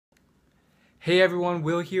Hey everyone,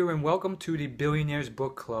 Will here, and welcome to the Billionaires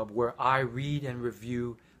Book Club, where I read and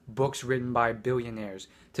review books written by billionaires.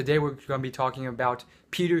 Today we're going to be talking about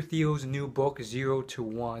Peter Thiel's new book, 0 to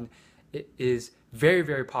 1. It is very,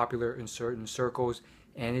 very popular in certain circles,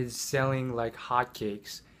 and it's selling like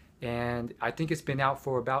hotcakes. And I think it's been out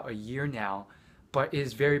for about a year now, but it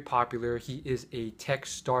is very popular. He is a tech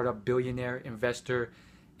startup billionaire investor,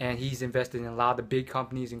 and he's invested in a lot of the big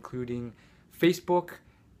companies, including Facebook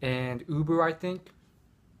and Uber, I think.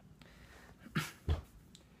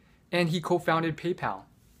 And he co-founded PayPal.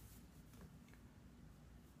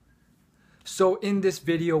 So in this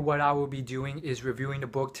video, what I will be doing is reviewing the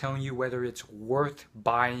book, telling you whether it's worth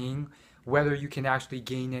buying, whether you can actually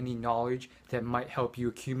gain any knowledge that might help you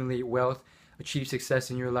accumulate wealth, achieve success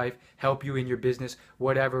in your life, help you in your business,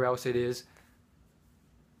 whatever else it is.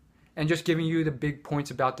 And just giving you the big points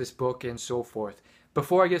about this book and so forth.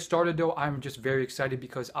 Before I get started though, I'm just very excited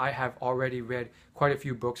because I have already read quite a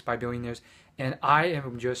few books by billionaires, and I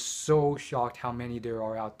am just so shocked how many there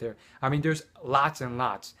are out there. I mean, there's lots and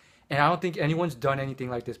lots. And I don't think anyone's done anything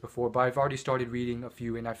like this before, but I've already started reading a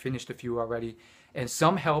few, and I finished a few already. And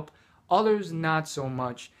some help, others not so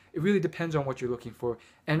much. It really depends on what you're looking for.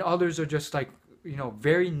 And others are just like,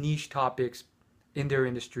 very niche topics in their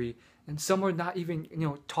industry. And some are not even,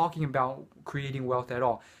 talking about creating wealth at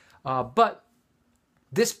all. But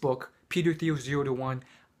this book, Peter Thiel's 0 to 1,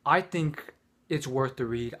 I think it's worth the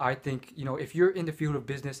read. I think, if you're in the field of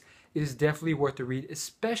business, it is definitely worth the read,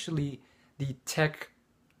 especially the tech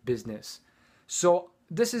business. So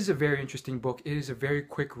this is a very interesting book. It is a very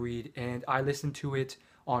quick read, and I listened to it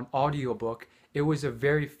on audiobook. It was a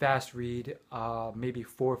very fast read, maybe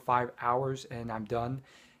 4 or 5 hours, and I'm done.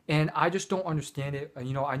 And I just don't understand it.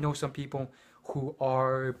 I know some people who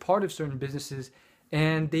are part of certain businesses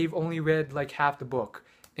and they've only read like half the book.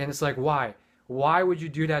 And it's like, why? Why would you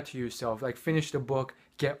do that to yourself? Like, finish the book,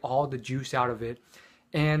 get all the juice out of it.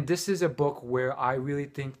 And this is a book where I really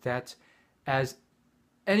think that as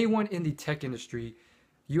anyone in the tech industry,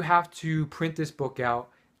 you have to print this book out,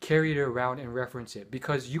 carry it around, and reference it.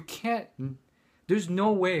 Because you can't, there's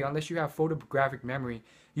no way, unless you have photographic memory,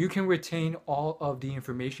 you can retain all of the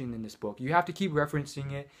information in this book. You have to keep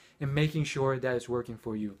referencing it and making sure that it's working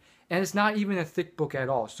for you. And it's not even a thick book at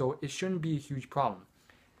all, so it shouldn't be a huge problem.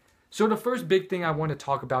 So the first big thing I want to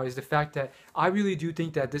talk about is the fact that I really do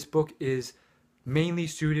think that this book is mainly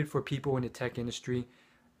suited for people in the tech industry.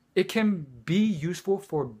 It can be useful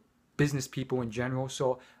for business people in general,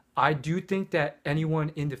 so I do think that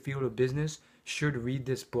anyone in the field of business should read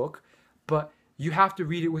this book, but you have to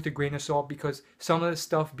read it with a grain of salt because some of the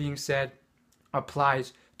stuff being said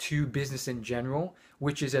applies to business in general,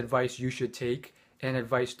 which is advice you should take and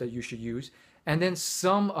advice that you should use. And then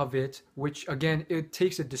some of it, which again, it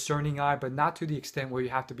takes a discerning eye, but not to the extent where you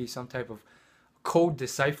have to be some type of code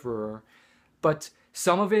decipherer. But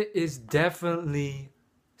some of it is definitely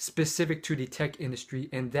specific to the tech industry,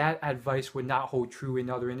 and that advice would not hold true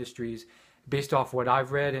in other industries based off what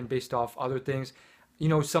I've read and based off other things.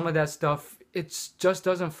 Some of that stuff, it just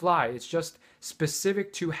doesn't fly. It's just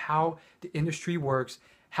specific to how the industry works,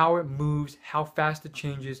 how it moves, how fast it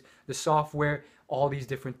changes, the software, all these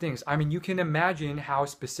different things. I mean, you can imagine how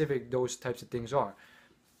specific those types of things are.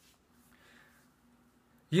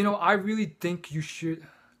 I really do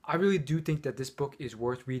think that this book is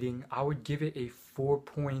worth reading. I would give it a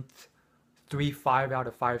 4.35 out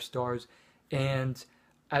of 5 stars. And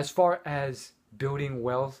as far as building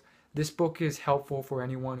wealth, this book is helpful for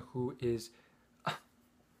anyone who is,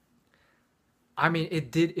 I mean,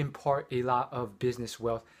 it did impart a lot of business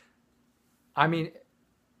wealth. I mean,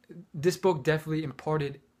 this book definitely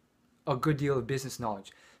imparted a good deal of business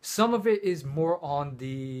knowledge. Some of it is more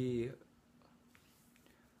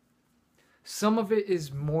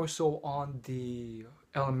so on the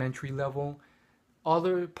elementary level.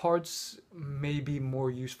 Other parts may be more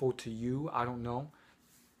useful to you. I don't know.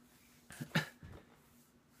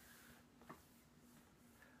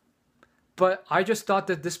 But I just thought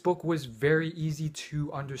that this book was very easy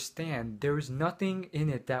to understand. There was nothing in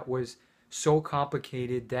it that was so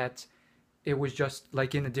complicated that it was just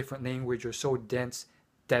like in a different language or so dense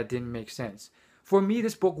that didn't make sense. For me,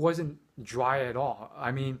 this book wasn't dry at all.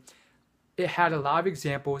 I mean, it had a lot of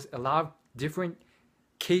examples, a lot of different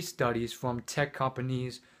case studies from tech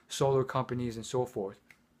companies, solar companies, and so forth.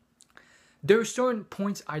 There are certain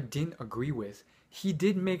points I didn't agree with. He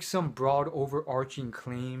did make some broad, overarching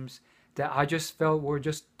claims that I just felt were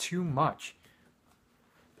just too much.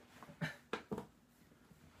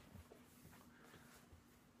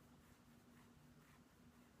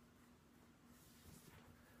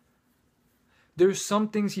 there's some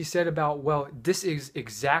things he said about, well, this is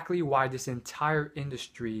exactly why this entire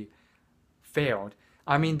industry failed.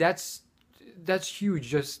 I mean, that's huge,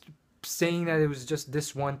 just saying that it was just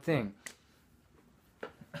this one thing.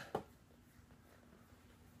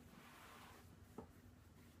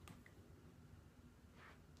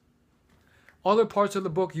 Other parts of the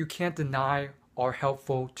book you can't deny are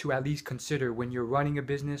helpful to at least consider when you're running a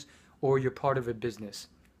business or you're part of a business.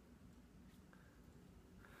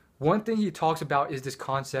 One thing he talks about is this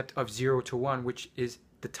concept of 0 to 1, which is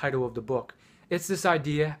the title of the book. It's this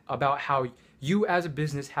idea about how you as a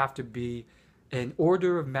business have to be an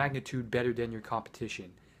order of magnitude better than your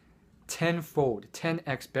competition. Tenfold,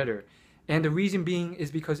 10x better. And the reason being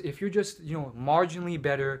is because if you're just, marginally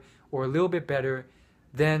better or a little bit better,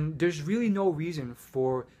 then there's really no reason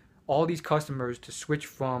for all these customers to switch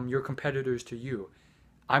from your competitors to you.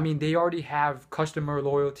 I mean, they already have customer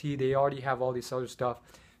loyalty, they already have all this other stuff.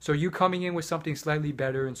 So you coming in with something slightly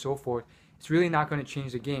better and so forth, it's really not going to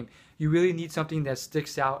change the game. You really need something that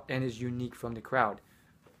sticks out and is unique from the crowd.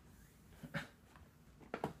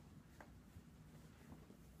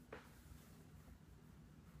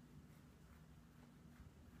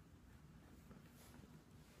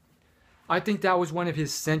 I think that was one of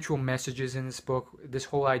his central messages in this book, this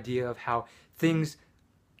whole idea of how you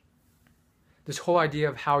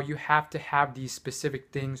have to have these specific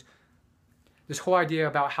things, this whole idea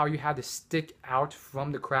about how you have to stick out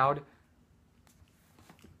from the crowd,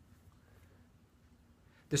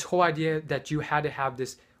 this whole idea that you had to have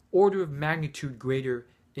this order of magnitude greater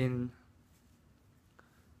in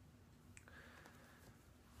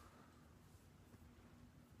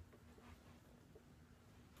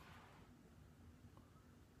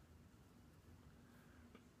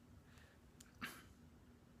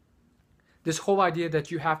this whole idea that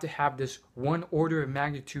you have to have this one order of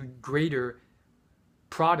magnitude greater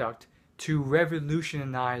product to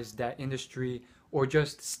revolutionize that industry or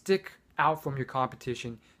just stick out from your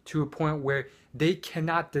competition to a point where they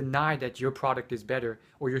cannot deny that your product is better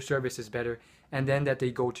or your service is better, and then that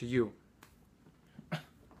they go to you.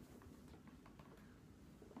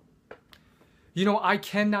 I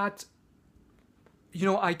cannot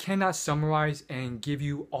summarize and give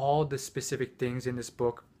you all the specific things in this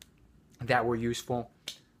book that were useful.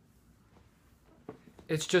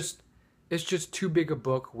 It's just too big a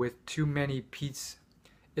book with too many pieces.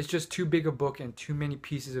 It's just too big a book and too many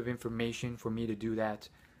pieces of information for me to do that.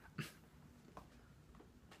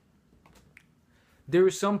 There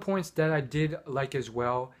were some points that I did like as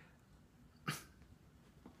well.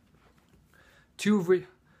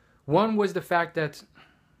 One was the fact that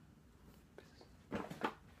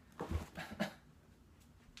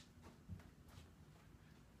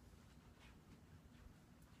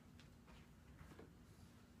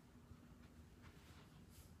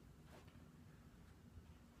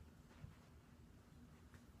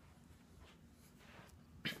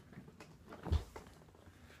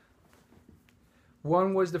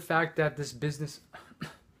One was the fact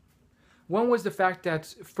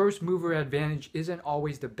that first mover advantage isn't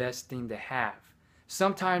always the best thing to have.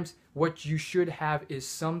 Sometimes what you should have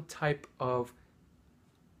is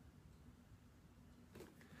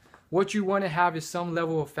what you want to have is some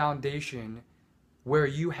level of foundation where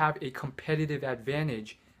you have a competitive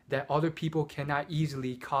advantage that other people cannot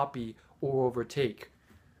easily copy or overtake.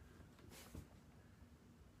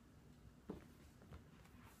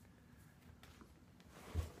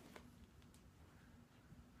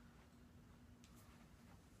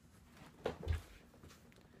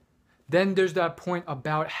 Then there's that point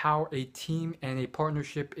about how a team and a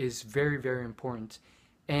partnership is very, very important,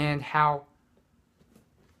 and how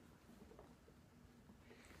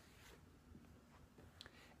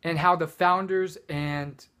the founders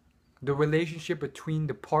and the relationship between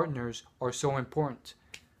the partners are so important.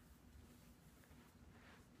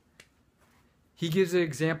 He gives an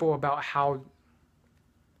example about how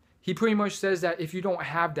he pretty much says that if you don't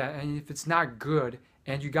have that and if it's not good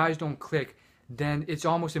and you guys don't click, then it's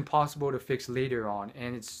almost impossible to fix later on,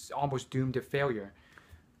 and it's almost doomed to failure.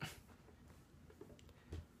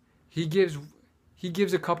 He gives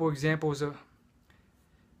a couple examples of.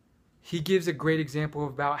 He gives a great example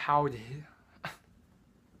about how.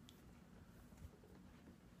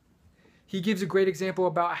 He gives a great example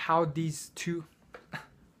about how these two.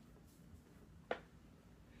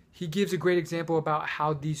 He gives a great example about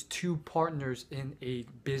how these two partners in a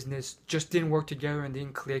business just didn't work together and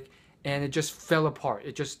didn't click. And it just fell apart.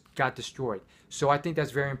 It just got destroyed. So I think that's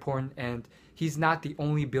very important. And he's not the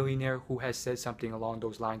only billionaire who has said something along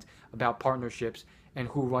those lines about partnerships and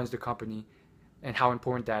who runs the company and how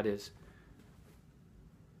important that is.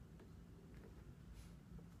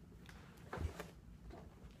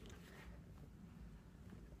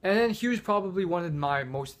 And then here's probably one of my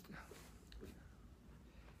most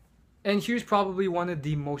And here's probably one of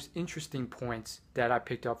the most interesting points that I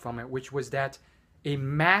picked up from it, which was that a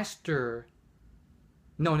master,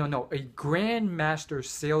 a grandmaster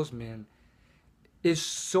salesman is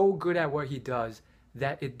so good at what he does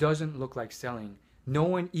that it doesn't look like selling. No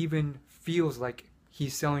one even feels like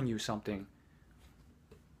he's selling you something.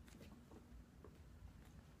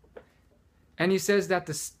 And he says that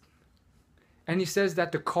the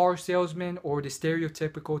car salesman or the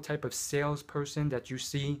stereotypical type of salesperson that you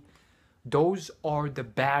see, those are the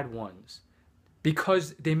bad ones,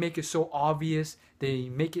 because they make it so obvious. They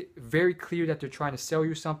make it very clear that they're trying to sell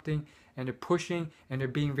you something, and they're pushing and they're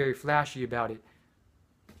being very flashy about it.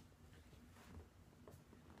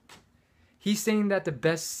 He's saying that the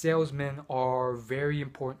best salesmen are very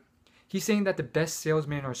important. He's saying that the best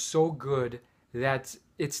salesmen are so good that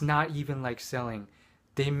it's not even like selling.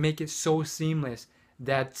 They make it so seamless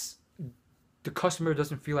that the customer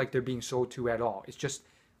doesn't feel like they're being sold to at all. It's just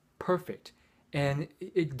perfect. And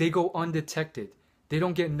they go undetected. They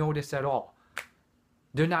don't get noticed at all.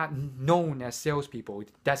 They're not known as salespeople.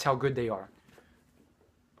 That's how good they are.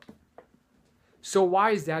 So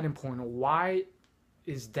why is that important? Why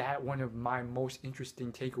is that one of my most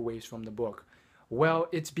interesting takeaways from the book? Well,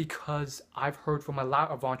 it's because I've heard from a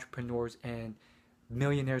lot of entrepreneurs and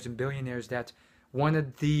millionaires and billionaires that one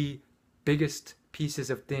of the biggest pieces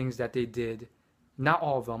of things that they did, not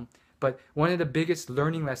all of them, but one of the biggest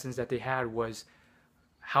learning lessons that they had was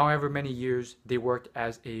however many years they worked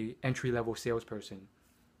as a entry-level salesperson.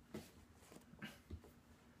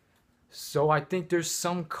 So I think there's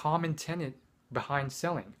some common tenet behind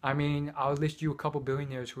selling. I mean, I'll list you a couple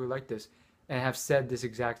billionaires who are like this and have said this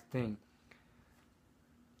exact thing.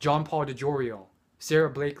 John Paul DeJorio, Sarah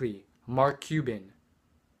Blakely, Mark Cuban.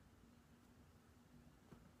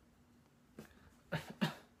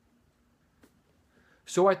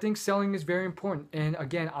 So I think selling is very important. And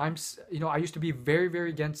again, I used to be very, very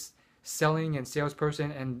against selling and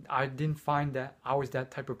salesperson, and I didn't find that I was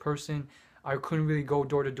that type of person. I couldn't really go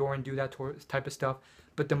door to door and do that type of stuff.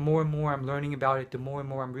 But the more and more I'm learning about it, the more and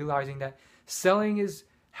more I'm realizing that selling is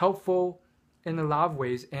helpful in a lot of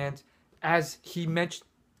ways. And as he mentioned,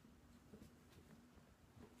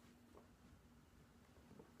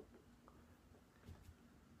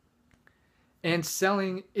 and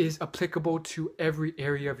selling is applicable to every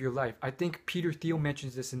area of your life. I think Peter Thiel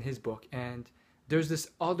mentions this in his book. And there's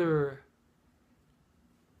this other...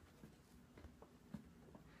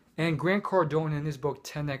 And Grant Cardone in his book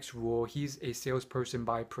 10X Rule, he's a salesperson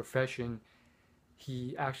by profession.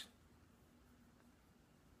 He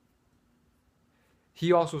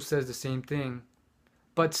also says the same thing.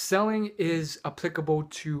 But selling is applicable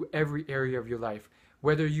to every area of your life.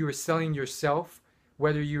 Whether you are selling yourself,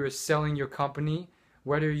 whether you are selling your company,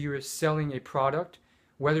 whether you are selling a product,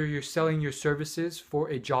 whether you're selling your services for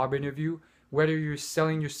a job interview, whether you're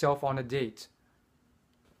selling yourself on a date.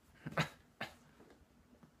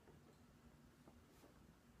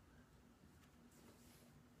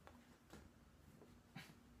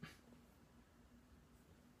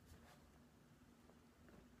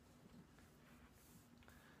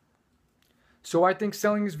 So I think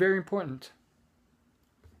selling is very important.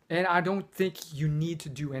 And I don't think you need to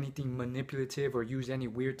do anything manipulative or use any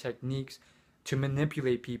weird techniques to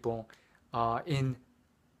manipulate people to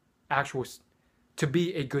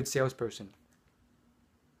be a good salesperson.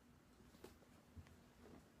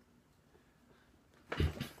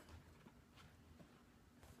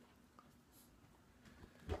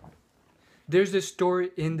 There's this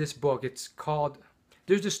story in this book.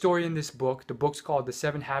 There's a story in this book. The book's called The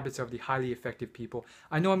 7 Habits of the Highly Effective People.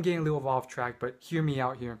 I know I'm getting a little off track, but hear me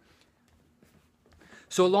out here.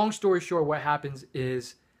 So long story short, what happens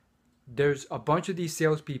is there's a bunch of these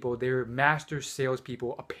salespeople. They're master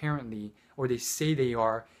salespeople, apparently, or they say they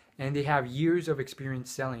are, and they have years of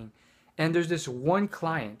experience selling. And there's this one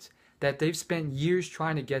client that they've spent years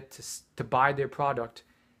trying to get to buy their product,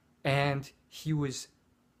 and he was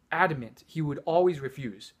adamant. He would always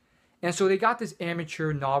refuse. And so they got this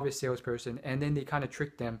amateur novice salesperson, and then they kind of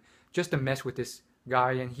tricked them just to mess with this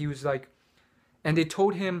guy. And he was like, and they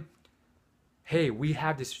told him, hey, we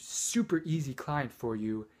have this super easy client for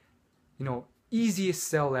you, easiest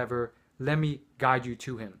sell ever. Let me guide you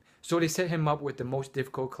to him. So they set him up with the most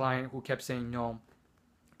difficult client who kept saying no.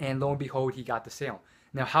 And lo and behold, he got the sale.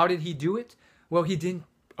 Now, how did he do it? Well, he didn't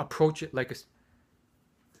approach it like a...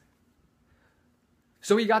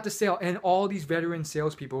 So he got the sale, and all these veteran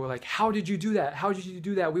salespeople were like, how did you do that? How did you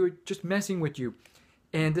do that? We were just messing with you.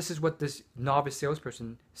 And this is what this novice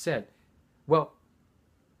salesperson said.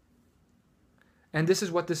 And this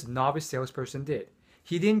is what this novice salesperson did.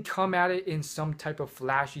 He didn't come at it in some type of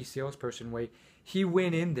flashy salesperson way. He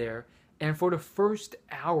went in there, and for the first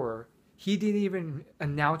hour, he didn't even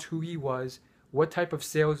announce who he was, what type of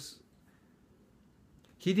sales.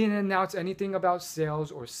 He didn't announce anything about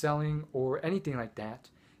sales or selling or anything like that.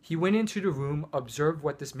 He went into the room, observed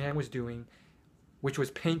what this man was doing, which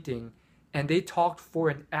was painting, and they talked for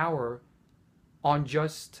an hour on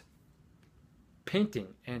just painting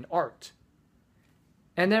and art.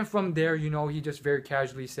 And then from there, you know, he just very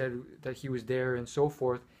casually said that he was there and so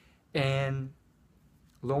forth. And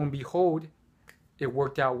lo and behold, it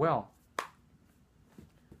worked out well.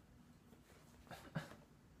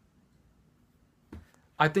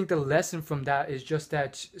 I think the lesson from that is just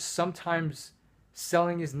that sometimes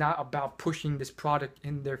selling is not about pushing this product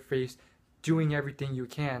in their face, doing everything you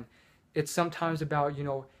can. It's sometimes about, you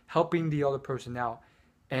know, helping the other person out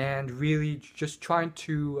and really just trying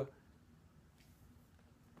to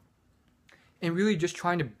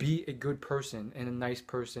be a good person and a nice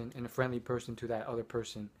person and a friendly person to that other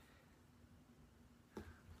person.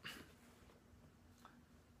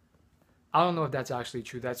 I don't know if that's actually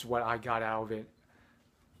true. That's what I got out of it.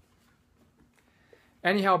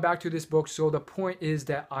 Anyhow, back to this book. So the point is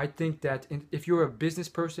that I think that if you're a business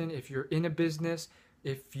person, if you're in a business,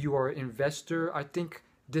 if you are an investor, I think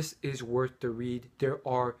this is worth the read. There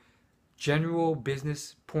are general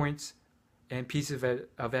business points and pieces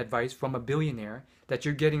of advice from a billionaire that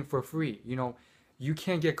you're getting for free. You know, you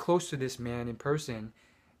can't get close to this man in person,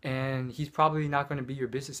 and he's probably not going to be your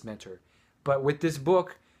business mentor. But with this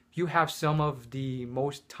book, you have some of the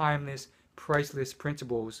most timeless, priceless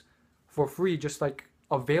principles for free, just like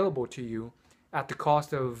available to you at the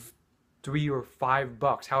cost of $3 or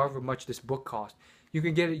 $5, however much this book costs. You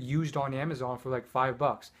can get it used on Amazon for like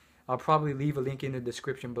 $5. I'll probably leave a link in the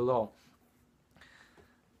description below.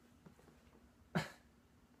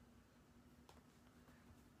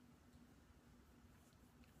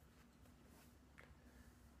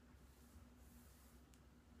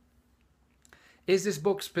 Is this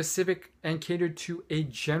book specific and catered to a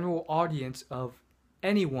general audience of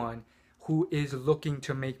anyone who is looking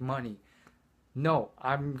to make money? No,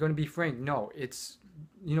 I'm going to be frank. No, it's,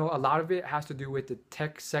 you know, a lot of it has to do with the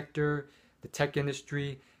tech sector, the tech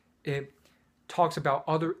industry. It talks about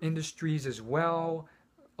other industries as well,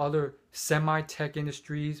 other semi-tech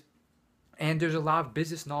industries. And there's a lot of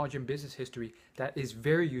business knowledge and business history that is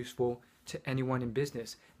very useful to anyone in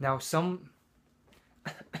business. Now,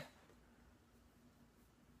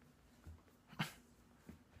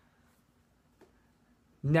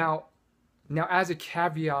 Now, as a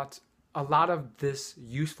caveat, a lot of this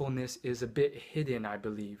usefulness is a bit hidden, I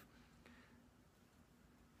believe.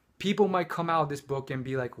 People might come out of this book and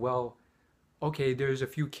be like, well, okay, there's a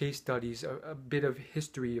few case studies, a bit of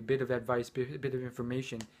history, a bit of advice, a bit of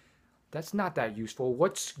information. That's not that useful.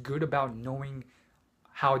 What's good about knowing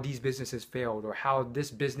how these businesses failed or how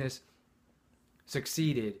this business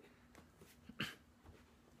succeeded?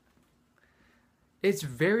 It's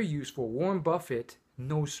very useful. Warren Buffett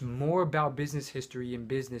knows more about business history and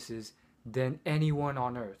businesses than anyone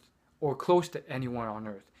on earth, or close to anyone on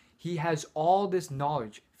earth. He has all this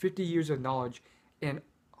knowledge, 50 years of knowledge, and,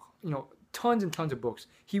 you know, tons and tons of books.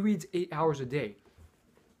 He reads 8 hours a day.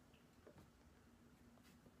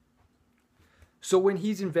 So when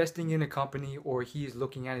he's investing in a company or he's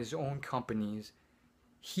looking at his own companies,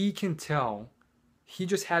 he can tell, he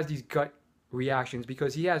just has these gut reactions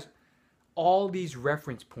because he has all these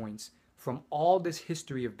reference points from all this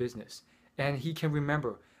history of business. And he can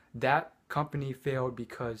remember that company failed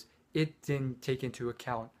because it didn't take into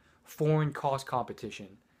account foreign cost competition.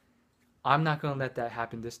 I'm not going to let that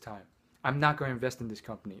happen this time. I'm not going to invest in this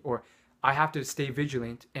company. Or I have to stay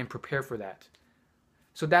vigilant and prepare for that.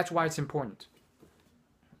 So that's why it's important.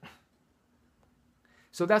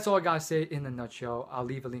 So that's all I got to say in a nutshell. I'll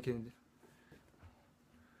leave a link in